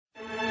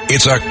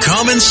It's a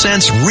common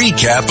sense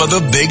recap of the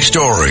big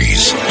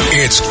stories.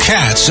 It's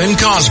Katz and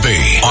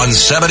Cosby on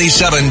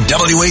 77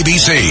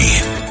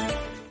 WABC.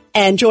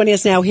 And joining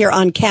us now here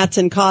on Katz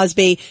and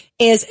Cosby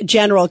is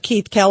General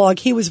Keith Kellogg.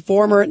 He was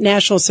former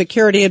National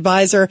Security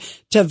Advisor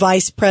to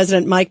Vice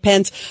President Mike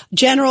Pence.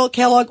 General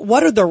Kellogg,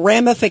 what are the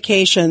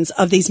ramifications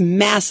of these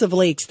massive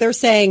leaks? They're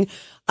saying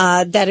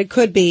that it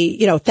could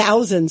be,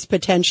 thousands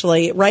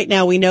potentially. Right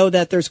now we know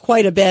that there's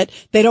quite a bit.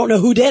 They don't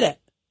know who did it.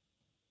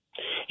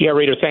 Yeah,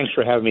 Rita, thanks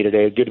for having me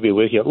today. Good to be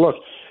with you. Look,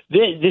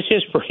 this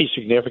is pretty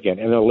significant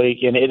in the leak,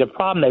 and the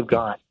problem they've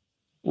got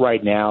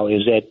right now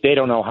is that they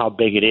don't know how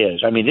big it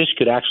is. I mean, this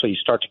could actually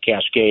start to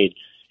cascade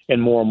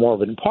and more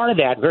of it. And part of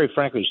that, very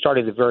frankly,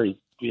 started at the very,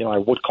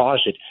 what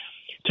caused it.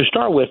 To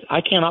start with,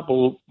 I cannot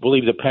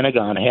believe the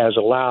Pentagon has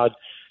allowed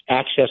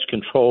access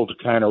control to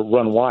kind of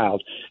run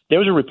wild. There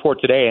was a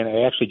report today, and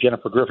actually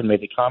Jennifer Griffin made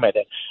the comment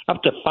that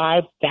up to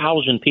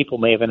 5,000 people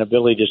may have an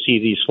ability to see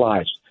these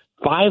slides.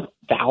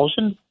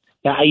 5,000?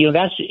 Now,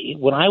 that's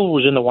when I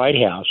was in the White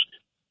House.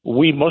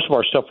 Most of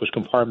our stuff was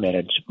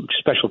compartmented,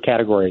 special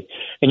category,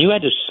 and you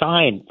had to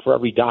sign for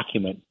every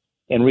document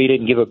and read it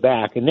and give it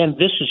back. And then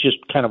this is just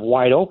kind of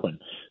wide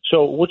open.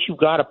 So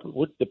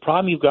the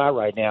problem you've got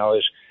right now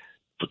is,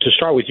 to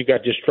start with, you've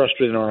got distrust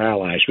within our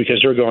allies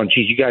because they're going,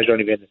 geez, you guys don't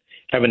even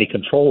have any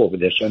control over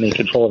this, any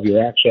control of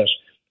your access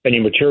and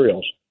your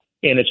materials.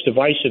 And it's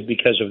divisive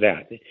because of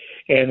that.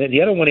 And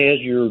the other one is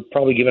you're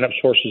probably giving up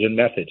sources and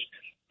methods.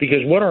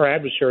 Because what our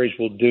adversaries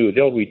will do,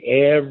 they'll read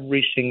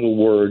every single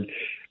word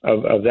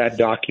of that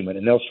document,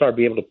 and they'll start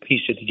being able to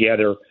piece it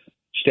together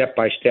step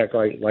by step,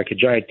 like a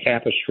giant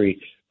tapestry,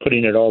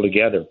 putting it all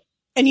together.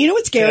 And you know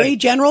what's scary,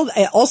 General?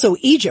 Also,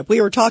 Egypt. We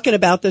were talking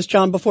about this,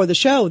 John, before the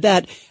show,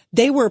 that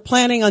they were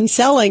planning on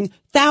selling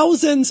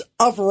thousands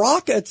of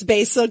rockets,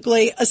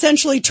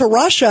 essentially to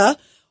Russia,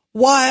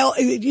 while,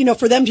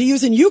 for them to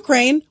use in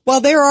Ukraine,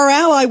 while they're our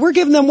ally. We're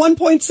giving them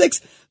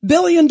 $1.6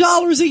 billion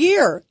a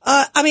year.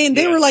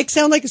 They were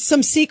sound like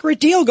some secret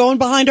deal going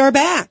behind our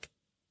back.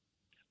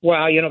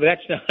 Well,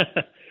 that's not,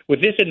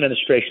 with this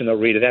administration, though,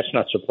 Rita, that's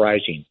not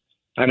surprising.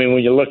 I mean,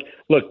 when you look,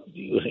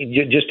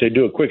 just to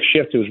do a quick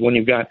shift, it was when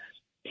you've got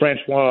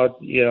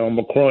Emmanuel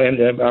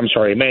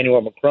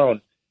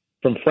Macron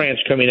from France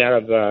coming out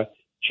of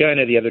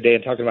China the other day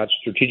and talking about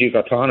strategic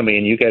autonomy,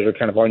 and you guys are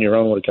kind of on your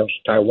own when it comes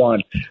to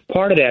Taiwan.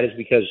 Part of that is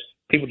because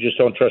people just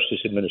don't trust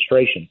this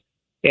administration.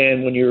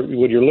 And when you're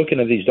looking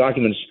at these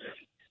documents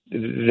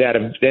and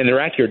they're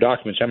accurate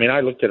documents, I mean, I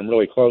looked at them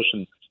really close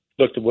and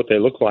looked at what they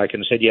look like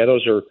and said, yeah,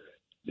 those are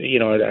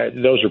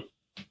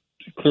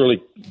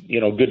clearly,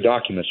 good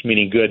documents,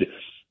 meaning good,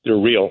 they're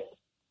real.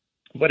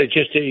 But it's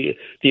just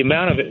the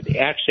amount of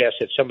access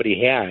that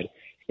somebody had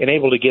and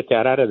able to get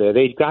that out of there,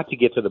 they've got to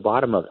get to the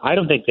bottom of it. I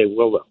don't think they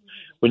will, though.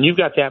 When you've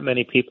got that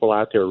many people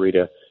out there,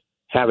 Rita,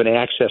 having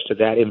access to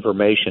that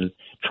information,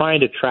 trying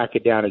to track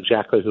it down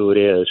exactly who it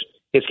is,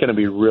 it's going to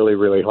be really,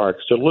 really hard.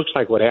 So it looks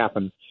like what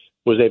happened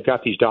was they've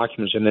got these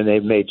documents and then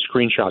they've made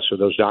screenshots of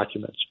those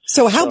documents.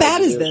 So how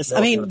bad is this? I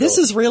mean, this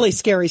is really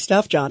scary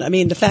stuff, John. I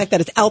mean, the fact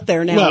that it's out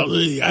there now.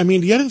 Well, I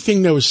mean, the other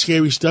thing that was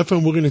scary stuff,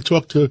 and we're going to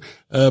talk to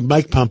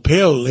Mike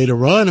Pompeo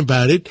later on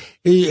about it,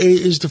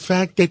 is the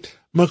fact that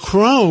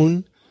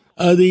Macron,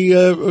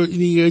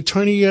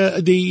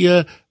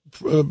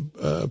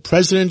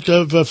 president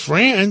of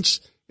France,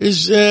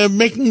 is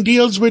making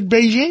deals with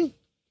Beijing.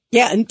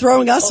 Yeah, and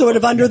throwing us sort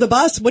of under the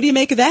bus. What do you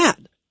make of that?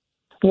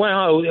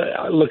 Well,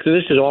 look,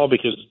 this is all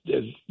because,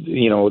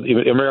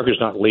 America's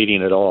not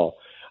leading at all.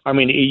 I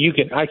mean,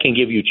 I can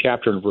give you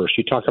chapter and verse.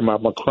 You talk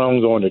about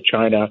Macron going to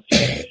China.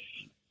 Then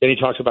he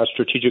talks about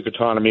strategic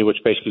autonomy,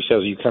 which basically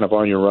says you're kind of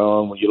on your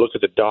own. When you look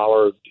at the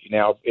dollar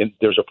now,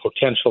 there's a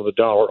potential of the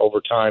dollar over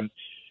time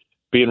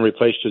being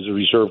replaced as the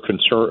reserve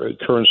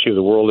currency of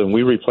the world. And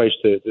we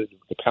replaced the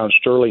pound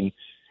sterling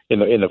in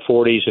the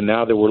 40s, and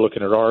now that we're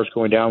looking at ours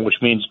going down, which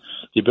means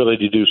the ability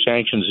to do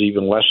sanctions is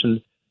even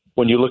lessened.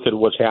 When you look at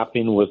what's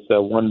happening with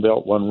One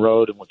Belt, One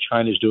Road and what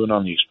China's doing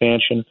on the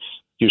expansion,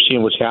 you're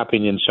seeing what's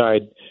happening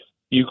inside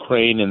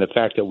Ukraine and the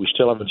fact that we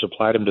still haven't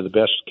supplied them to the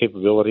best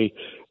capability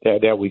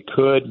that we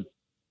could.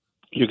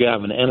 You're going to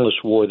have an endless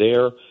war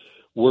there.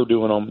 We're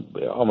doing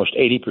almost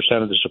 80%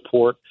 of the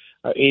support.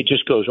 It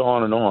just goes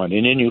on.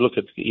 And then you look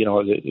at,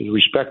 the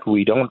respect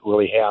we don't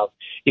really have,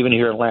 even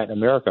here in Latin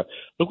America.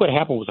 Look what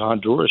happened with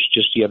Honduras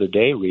just the other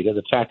day, Rita.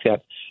 The fact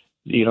that,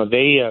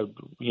 they,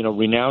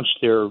 renounced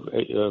their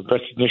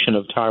recognition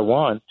of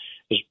Taiwan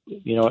as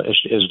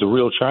the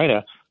real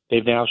China.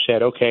 They've now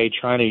said, okay,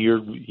 China, you're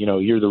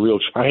the real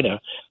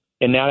China.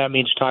 And now that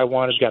means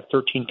Taiwan has got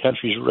 13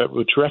 countries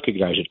which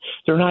recognize it.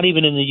 They're not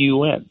even in the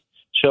UN.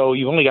 So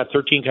you've only got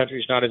 13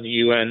 countries not in the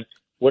UN.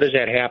 What does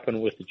that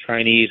happen with the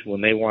Chinese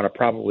when they want to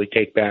probably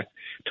take back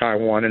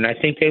Taiwan? And I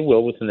think they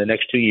will within the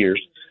next 2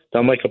 years.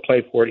 They'll make a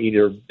play for it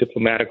either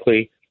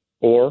diplomatically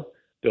or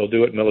they'll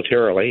do it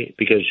militarily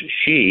because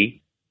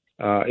Xi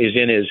is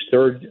in his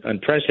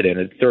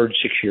unprecedented third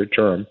 6-year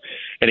term.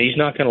 And he's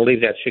not going to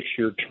leave that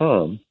 6-year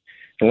term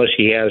unless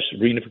he has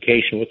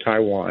reunification with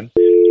Taiwan.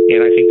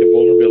 And I think the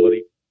vulnerability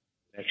in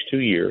the next 2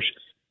 years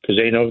because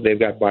they know they've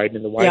got Biden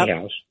in the White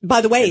House.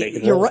 By the way,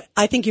 you're right.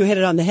 I think you hit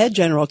it on the head,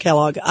 General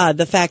Kellogg.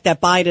 The fact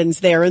that Biden's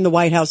there in the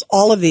White House,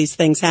 all of these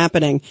things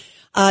happening.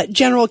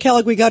 General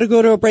Kellogg, we got to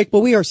go to a break, but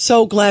we are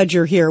so glad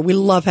you're here. We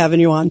love having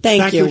you on. Thank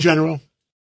you. Thank you, General.